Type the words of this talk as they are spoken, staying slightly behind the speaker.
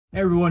Hey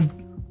everyone,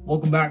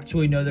 welcome back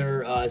to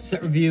another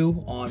set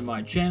review on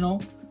my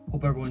channel.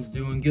 Hope everyone's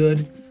doing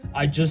good.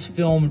 I just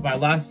filmed my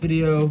last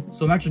video,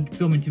 so I'm actually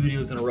filming 2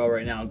 videos in a row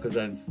right now because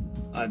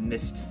I've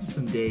missed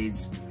some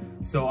days.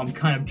 So I'm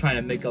kind of trying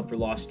to make up for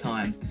lost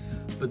time.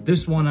 But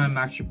this one I'm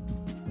actually,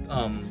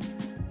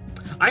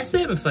 I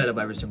say I'm excited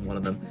about every single one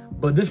of them,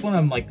 but this one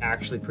I'm like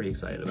actually pretty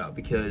excited about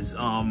because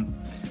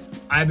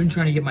I've been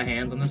trying to get my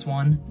hands on this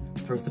one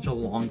for such a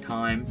long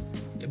time,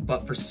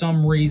 but for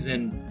some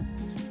reason,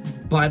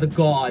 by the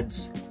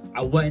gods,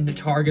 I went into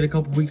Target a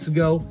couple weeks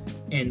ago,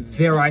 and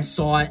there I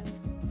saw it.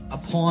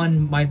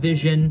 Upon my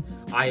vision,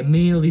 I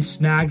immediately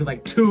snagged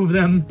like 2 of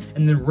them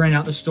and then ran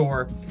out the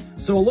store.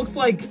 So it looks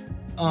like,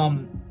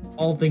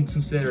 all things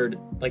considered,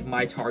 like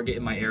my Target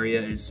in my area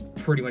is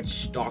pretty much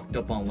stocked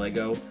up on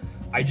Lego.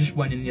 I just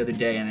went in the other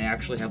day and they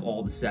actually have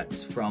all the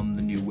sets from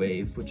the new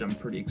wave, which I'm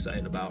pretty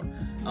excited about.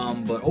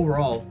 But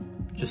overall,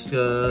 just,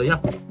 yeah.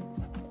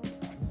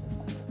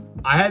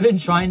 I have been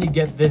trying to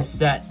get this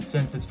set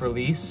since its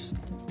release,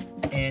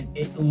 and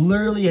it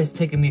literally has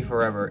taken me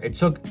forever. It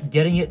took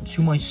getting it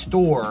to my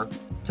store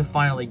to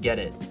finally get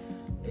it.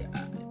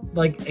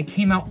 Like, it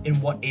came out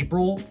in, what,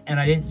 April? And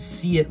I didn't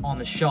see it on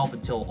the shelf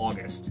until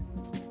August.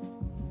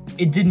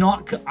 I did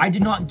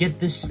not get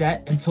this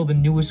set until the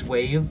newest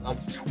wave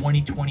of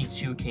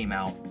 2022 came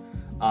out,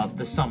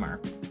 the summer.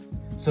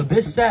 So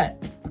this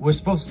set was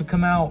supposed to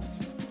come out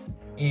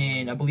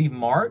in, I believe,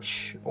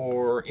 March,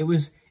 or it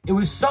was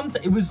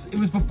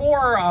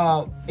before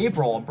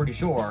April, I'm pretty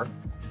sure,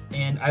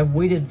 and I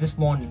waited this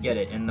long to get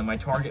it, and then my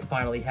Target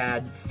finally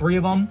had 3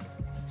 of them.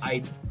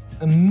 I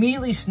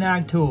immediately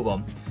snagged 2 of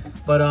them,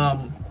 but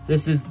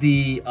this is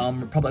the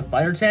Republic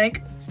Fighter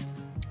Tank.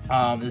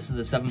 This is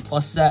a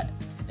 7+ set,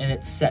 and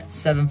it's set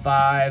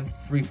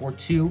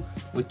 75342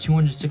 with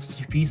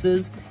 262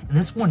 pieces, and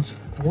this one's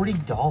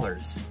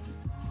 $40.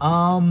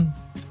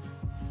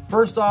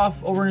 First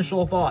off, over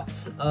initial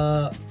thoughts,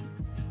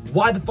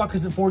 why the fuck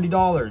is it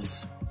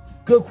 $40?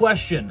 Good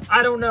question.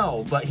 I don't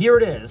know, but here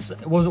it is.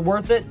 Was it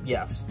worth it?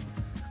 Yes.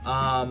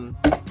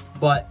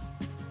 But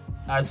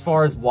as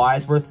far as why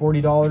it's worth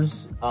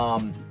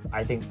 $40,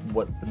 I think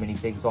what the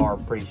minifigs are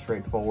pretty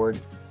straightforward.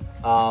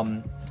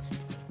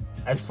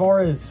 As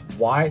far as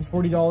why it's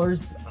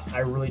 $40, I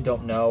really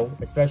don't know,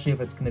 especially if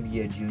it's going to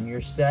be a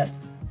junior set.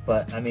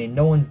 But, I mean,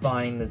 no one's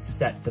buying this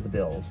set for the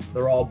build.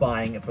 They're all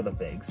buying it for the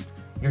figs.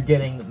 You're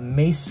getting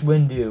Mace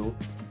Windu,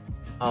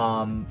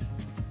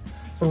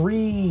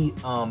 3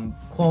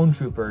 clone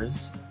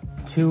troopers,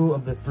 2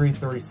 of the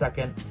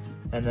 332nd,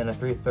 and then a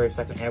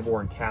 332nd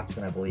Airborne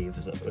Captain, I believe,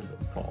 is what it's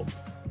called.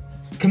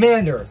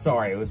 Commander,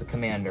 sorry, it was a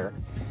Commander.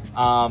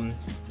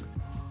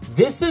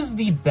 This is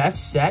the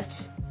best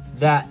set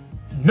that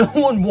no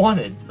one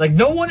wanted. Like,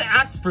 no one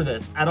asked for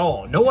this at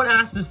all. No one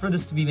asked for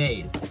this to be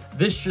made.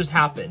 This just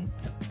happened.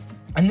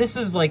 And this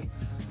is like,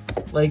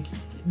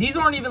 these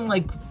aren't even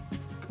like,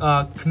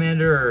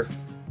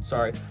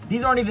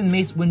 these aren't even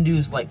Mace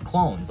Windu's like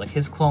clones. Like,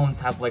 his clones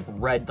have like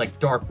red, like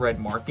dark red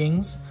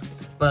markings.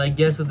 But I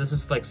guess that this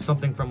is like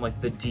something from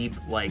like the deep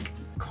like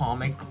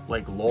comic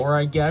like lore,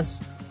 I guess.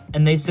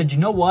 And they said, you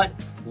know what?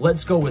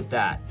 Let's go with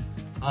that.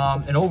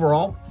 And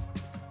overall,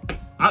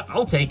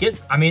 I'll take it.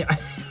 I mean,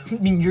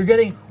 we're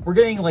getting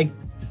like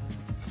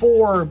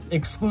 4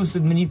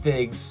 exclusive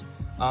minifigs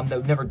that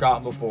we've never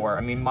gotten before.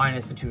 I mean,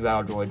 minus the 2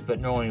 battle droids,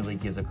 but no one really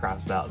gives a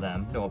crap about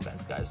them. No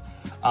offense, guys.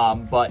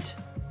 But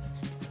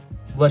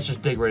let's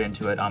just dig right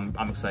into it. I'm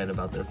excited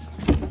about this.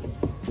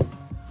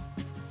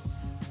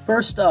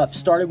 First up,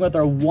 starting with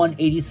our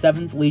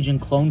 187th Legion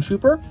Clone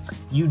Trooper,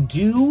 you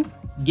do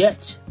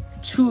get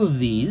 2 of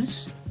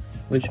these,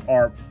 which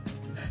are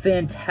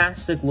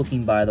fantastic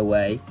looking, by the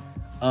way.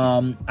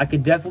 I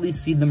could definitely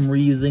see them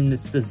reusing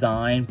this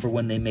design for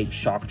when they make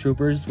Shock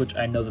Troopers, which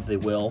I know that they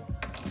will,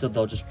 so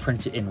they'll just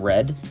print it in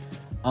red.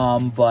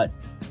 But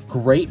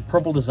great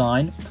purple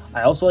design.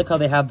 I also like how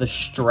they have the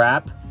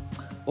strap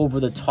over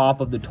the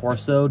top of the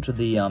torso to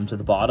the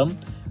bottom.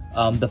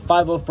 The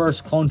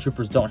 501st Clone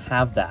Troopers don't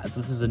have that, so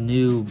this is a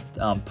new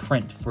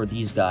print for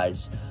these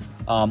guys.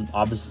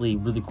 Obviously,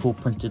 really cool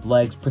printed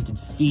legs, printed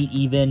feet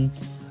even.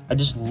 I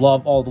just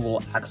love all the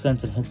little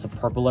accents and hints of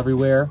purple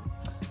everywhere.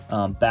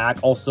 Back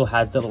also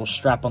has that little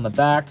strap on the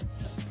back.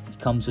 It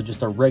comes with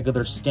just a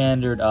regular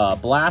standard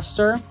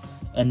blaster.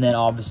 And then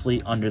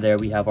obviously under there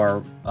we have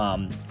our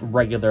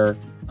regular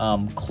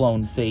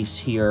clone face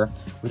here,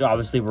 which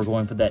obviously we're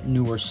going for that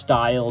newer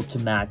style to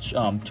match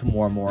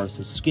Temuera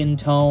Morris's skin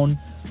tone.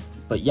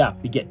 But yeah,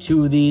 we get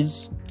 2 of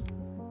these.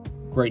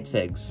 Great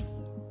figs.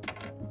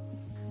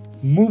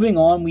 Moving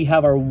on, we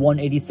have our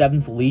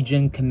 187th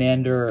Legion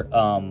Commander,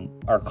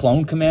 our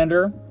Clone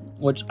Commander,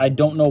 which I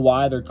don't know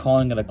why they're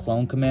calling it a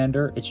Clone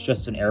Commander. It's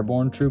just an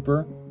Airborne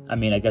Trooper. I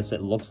mean, I guess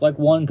it looks like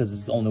one because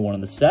it's the only one in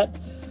the set.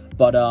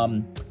 But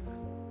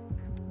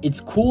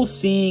it's cool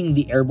seeing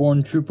the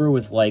Airborne Trooper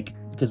with, like,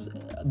 because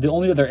the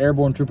only other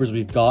Airborne Troopers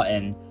we've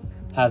gotten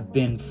have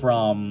been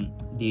from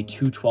the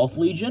 212th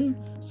Legion,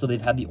 so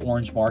they've had the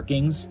orange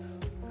markings.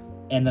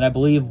 And then I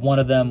believe one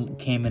of them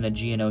came in a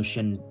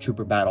Geonosian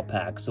Trooper Battle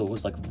Pack, so it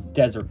was like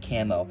desert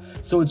camo.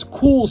 So it's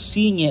cool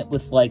seeing it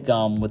with like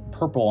with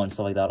purple and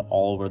stuff like that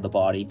all over the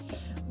body.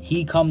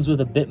 He comes with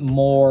a bit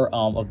more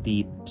of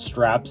the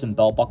straps and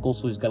belt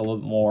buckles, so he's got a little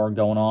bit more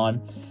going on.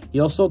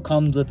 He also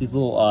comes with these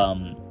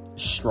little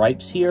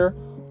stripes here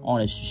on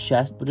his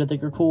chest, which I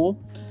think are cool.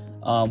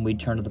 We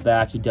turn to the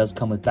back. He does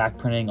come with back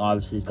printing.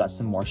 Obviously, he's got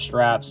some more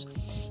straps.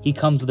 He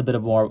comes with a bit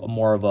of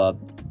more of a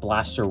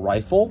blaster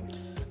rifle.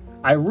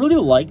 I really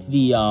like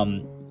the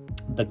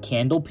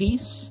candle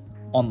piece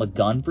on the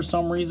gun for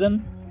some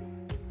reason.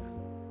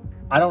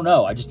 I don't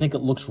know. I just think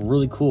it looks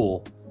really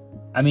cool.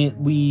 I mean,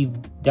 we've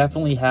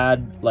definitely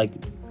had, like,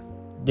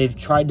 they've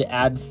tried to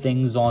add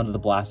things onto the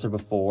blaster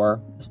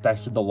before,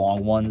 especially the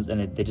long ones,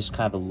 and they just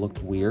kind of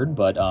looked weird,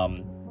 but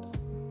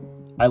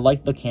I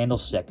like the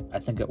candlestick. I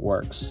think it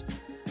works.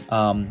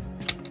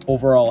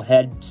 Overall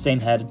head, same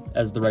head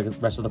as the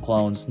rest of the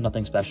clones,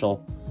 nothing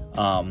special.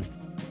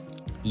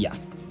 Yeah.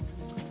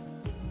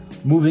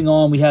 Moving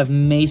on, we have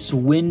Mace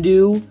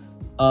Windu.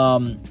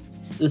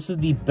 This is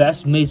the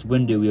best Mace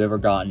Windu we've ever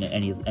gotten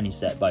in any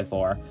set by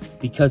far,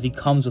 because he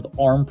comes with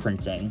arm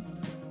printing.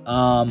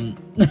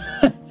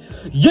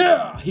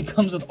 Yeah! He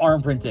comes with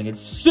arm printing.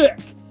 It's sick!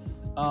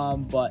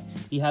 But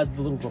he has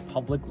the little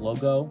Republic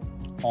logo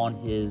on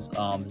his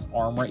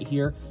arm right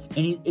here.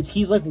 And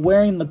he's like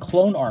wearing the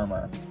clone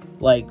armor,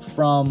 like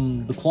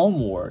from the Clone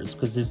Wars,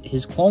 because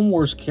his Clone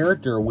Wars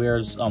character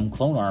wears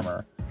clone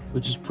armor,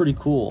 which is pretty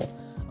cool.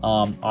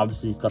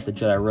 Obviously, he's got the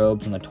Jedi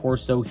robes on the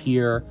torso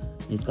here.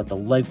 He's got the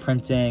leg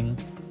printing.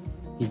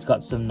 He's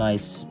got some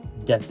nice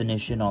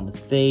definition on the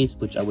face,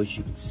 which I wish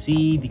you could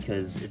see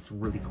because it's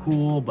really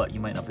cool, but you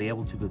might not be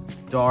able to because it's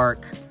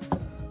dark.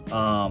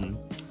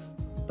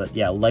 But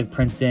yeah, leg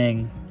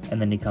printing,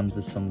 and then he comes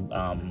with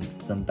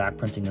some back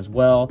printing as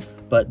well.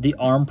 But the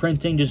arm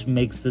printing just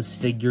makes this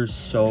figure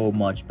so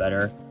much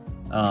better.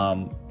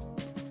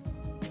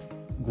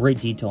 Great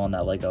detail on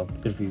that Lego.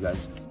 Good for you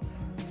guys.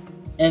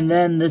 And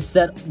then this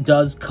set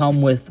does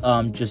come with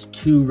just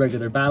 2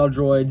 regular battle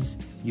droids.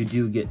 You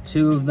do get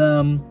 2 of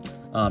them.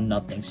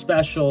 Nothing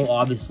special.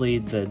 Obviously,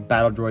 the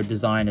battle droid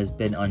design has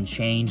been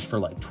unchanged for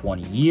like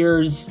 20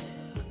 years.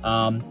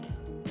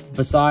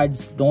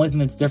 Besides, the only thing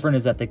that's different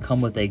is that they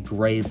come with a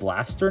gray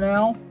blaster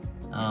now.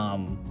 I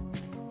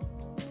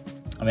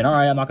mean,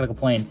 alright, I'm not going to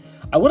complain.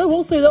 What I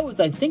will say, though,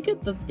 is I think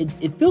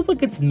it feels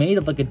like it's made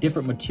of like a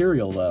different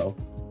material, though.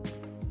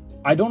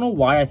 I don't know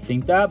why I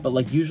think that, but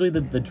like usually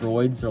the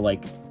droids are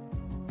like,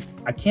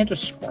 I can't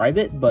describe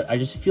it, but I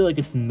just feel like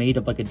it's made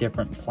of like a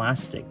different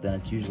plastic than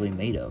it's usually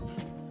made of.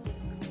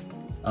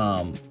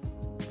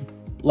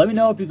 Let me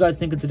know if you guys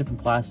think it's a different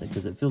plastic,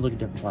 because it feels like a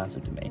different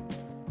plastic to me.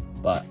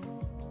 But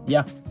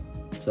yeah,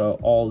 so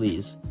all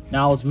these.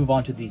 Now let's move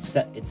on to the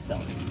set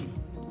itself.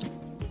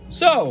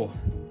 So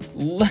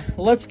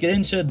let's get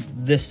into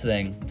this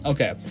thing.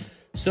 Okay,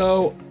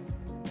 so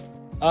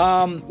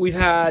we've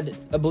had,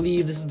 I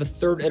believe this is the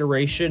 3rd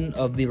iteration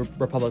of the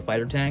Republic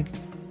fighter tank.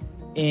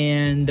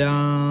 And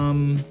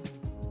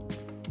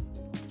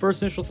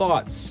first initial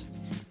thoughts.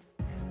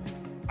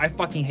 I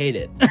fucking hate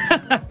it.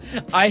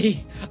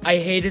 I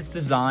hate its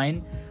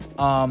design.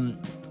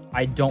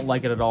 I don't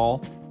like it at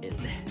all.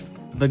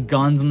 The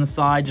guns on the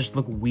side just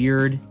look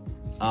weird.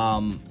 I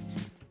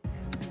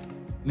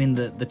mean,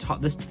 the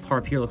top, this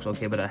part up here looks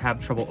okay, but I have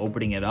trouble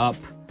opening it up.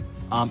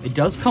 It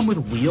does come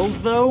with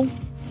wheels though,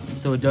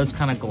 so it does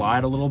kind of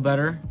glide a little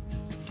better.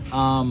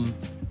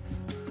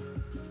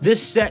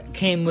 This set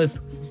came with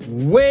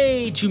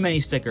way too many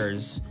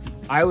stickers.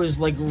 I was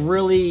like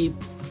really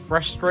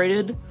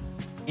frustrated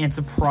and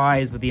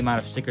surprised with the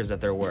amount of stickers that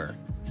there were.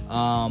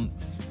 Kind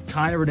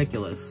of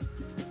ridiculous.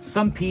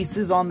 Some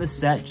pieces on this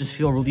set just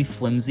feel really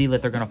flimsy,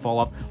 like they're gonna fall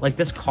off. Like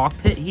this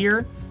cockpit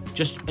here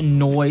just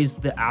annoys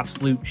the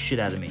absolute shit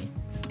out of me.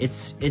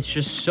 It's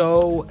just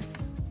so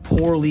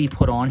poorly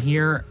put on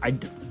here.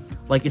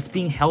 Like it's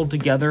being held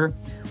together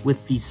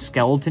with these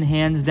skeleton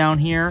hands down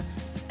here,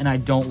 and I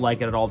don't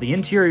like it at all. The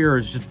interior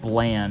is just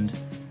bland.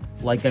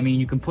 Like, I mean,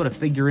 you can put a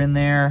figure in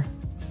there.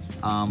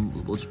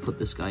 We'll just put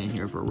this guy in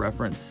here for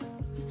reference.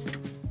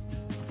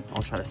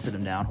 I'll try to sit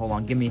him down. Hold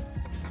on, give me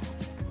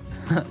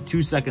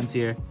 2 seconds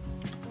here.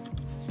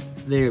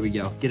 There we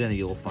go. Get in there,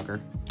 you little fucker.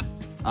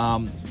 I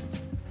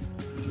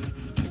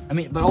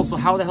mean, but also,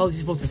 how the hell is he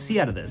supposed to see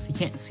out of this? He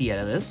can't see out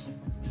of this.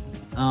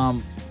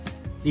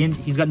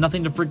 He's got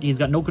nothing to he's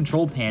got no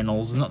control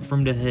panels. There's nothing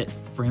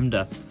for him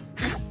to,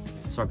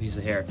 sorry, piece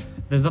of hair.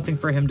 There's nothing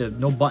for him to,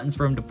 no buttons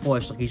for him to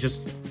push. Like he's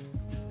just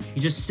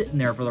sitting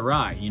there for the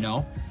ride, you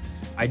know?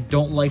 I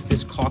don't like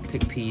this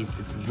cockpit piece.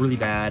 It's really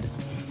bad.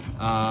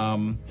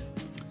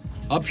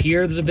 Up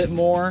here, there's a bit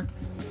more.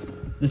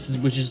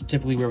 Which is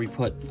typically where we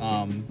put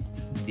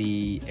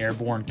the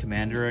airborne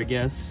commander, I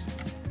guess.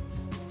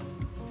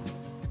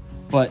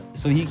 But,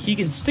 so he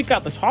can stick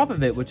out the top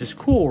of it, which is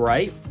cool,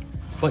 right?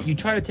 But you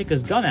try to take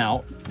his gun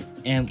out,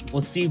 and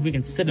let's see if we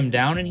can sit him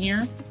down in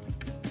here.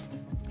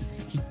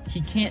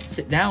 He can't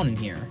sit down in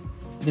here.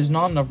 There's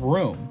not enough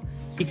room.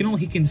 He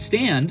can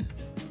stand.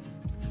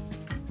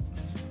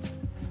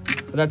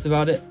 But that's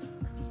about it.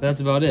 That's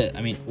about it.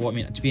 I mean, well, I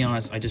mean, to be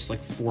honest, I just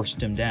like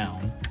forced him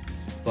down.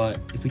 But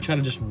if we try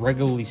to just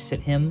regularly sit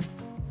him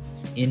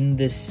in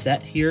this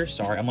set here,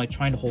 sorry, I'm like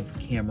trying to hold the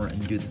camera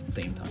and do this at the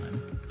same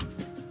time.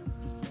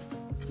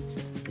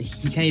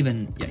 He can't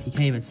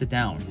even sit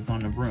down. He's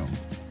not in a room.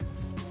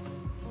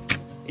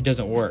 It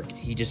doesn't work.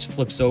 He just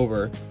flips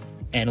over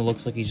and it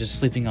looks like he's just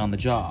sleeping on the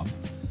job.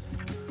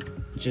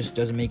 It just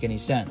doesn't make any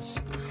sense.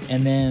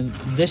 And then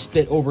this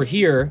bit over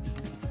here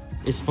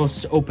is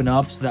supposed to open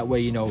up so that way,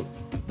 you know,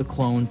 the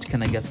clones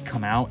can, I guess,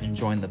 come out and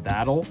join the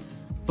battle.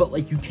 But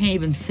like, you can't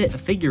even fit a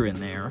figure in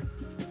there.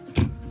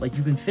 Like,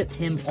 you can fit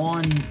him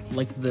on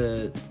like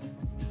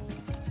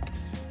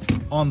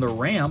on the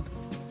ramp,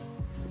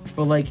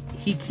 but like,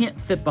 he can't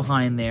fit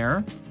behind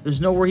there.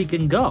 There's nowhere he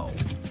can go.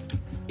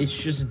 It's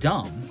just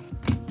dumb.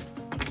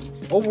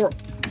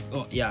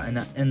 Oh yeah,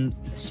 and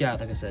yeah,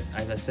 like I said,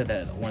 as I said,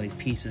 that one of these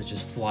pieces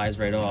just flies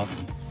right off.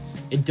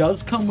 It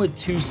does come with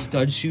 2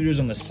 stud shooters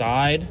on the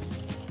side,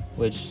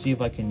 which, see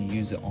if I can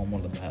use it on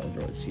one of the battle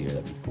droids here.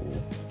 That'd be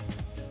cool.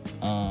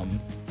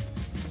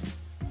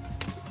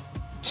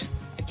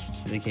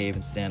 They can't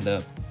even stand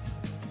up.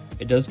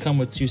 It does come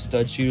with 2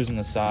 stud shooters on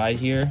the side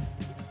here.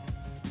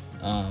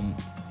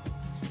 Let's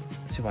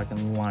see if I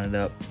can line it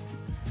up.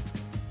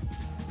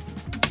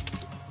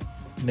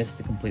 Missed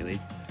it completely,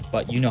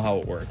 but you know how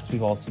it works.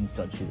 We've all seen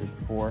stud shooters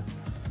before.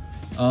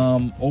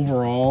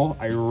 Overall,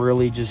 I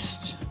really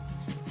just...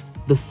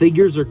 The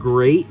figures are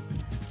great,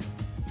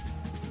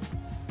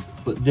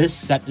 but this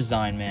set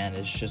design, man,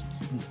 is just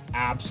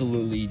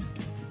absolutely...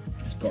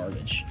 It's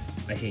garbage.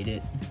 I hate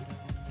it.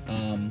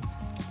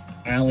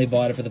 I only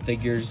bought it for the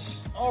figures.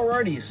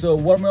 Alrighty, so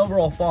what are my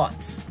overall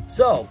thoughts?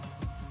 So,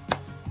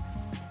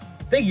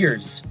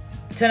 figures,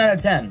 10 out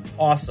of 10,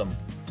 awesome.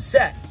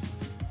 Set,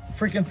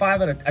 freaking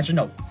 5 out of, actually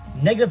no,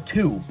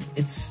 -2.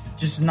 It's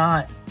just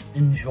not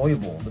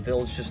enjoyable. The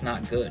build's just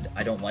not good.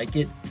 I don't like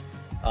it.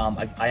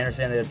 I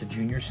understand that it's a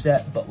junior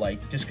set, but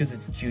like, just because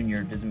it's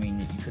junior doesn't mean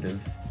that you could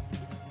have,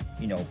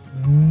 you know,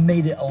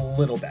 made it a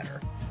little better.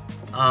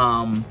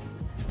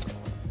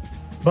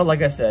 But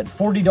like I said,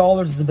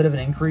 $40 is a bit of an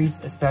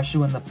increase,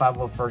 especially when the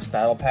 501st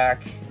Battle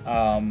Pack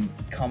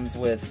comes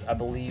with, I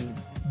believe,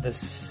 the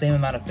same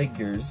amount of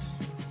figures.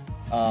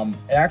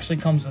 It actually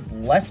comes with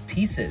less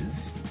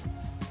pieces,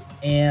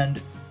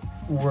 and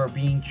we're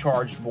being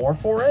charged more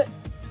for it.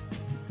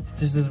 It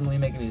just doesn't really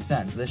make any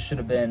sense. This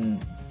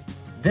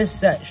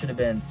set should have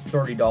been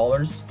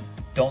 $30.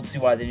 Don't see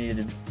why they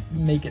needed to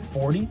make it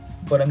 40,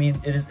 but I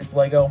mean, it's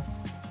Lego.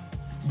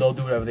 They'll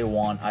do whatever they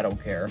want. I don't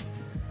care.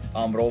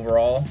 But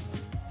overall,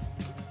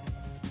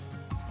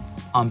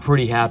 I'm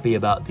pretty happy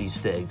about these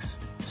figs,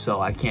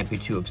 so I can't be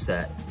too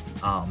upset.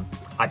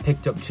 I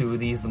picked up 2 of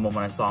these the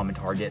moment I saw them in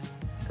Target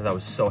because I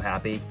was so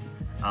happy.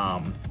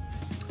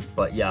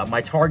 But yeah,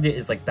 my Target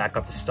is like back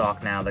up to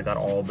stock now. They got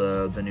all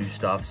the new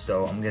stuff,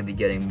 so I'm gonna be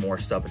getting more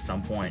stuff at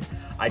some point.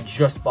 I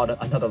just bought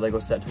another Lego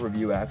set to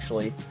review,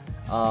 actually.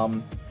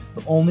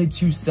 The only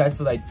 2 sets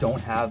that I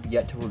don't have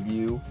yet to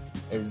review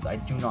is I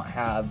do not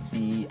have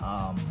the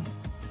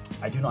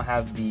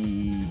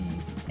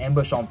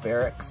Ambush on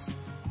Ferrix.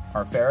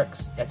 Or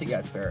Ferrix, I think, yeah,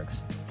 it's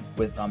Ferrix,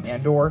 with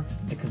Andor,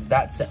 because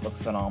that set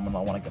looks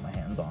phenomenal. I want to get my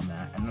hands on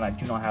that. And then I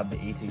do not have the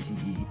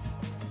AT-ATE.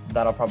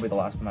 That'll probably be the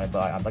last one I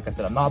buy. Like I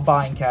said, I'm not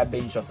buying Cad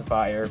Bane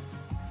Justifier.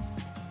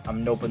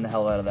 I'm noping the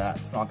hell out of that.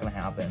 It's not going to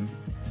happen.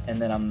 And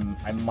then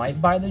I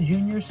might buy the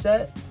junior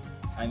set.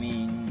 I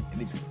mean,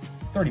 it's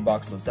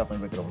 $30, so it's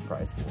definitely a bit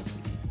overpriced. We'll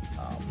see.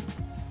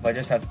 But I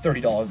just have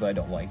 $30 that I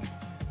don't like.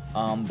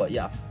 But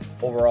yeah,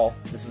 overall,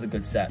 this is a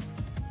good set.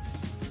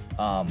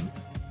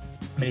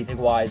 Minifig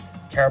wise,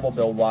 terrible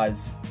build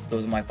wise,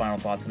 those are my final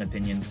thoughts and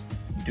opinions.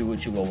 Do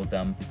what you will with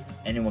them.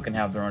 Anyone can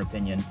have their own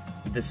opinion.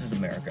 This is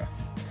America.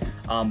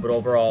 But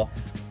overall,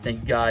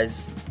 thank you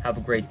guys. Have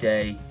a great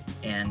day,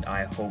 and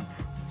I hope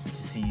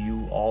to see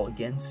you all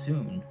again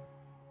soon.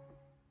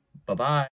 Bye-bye.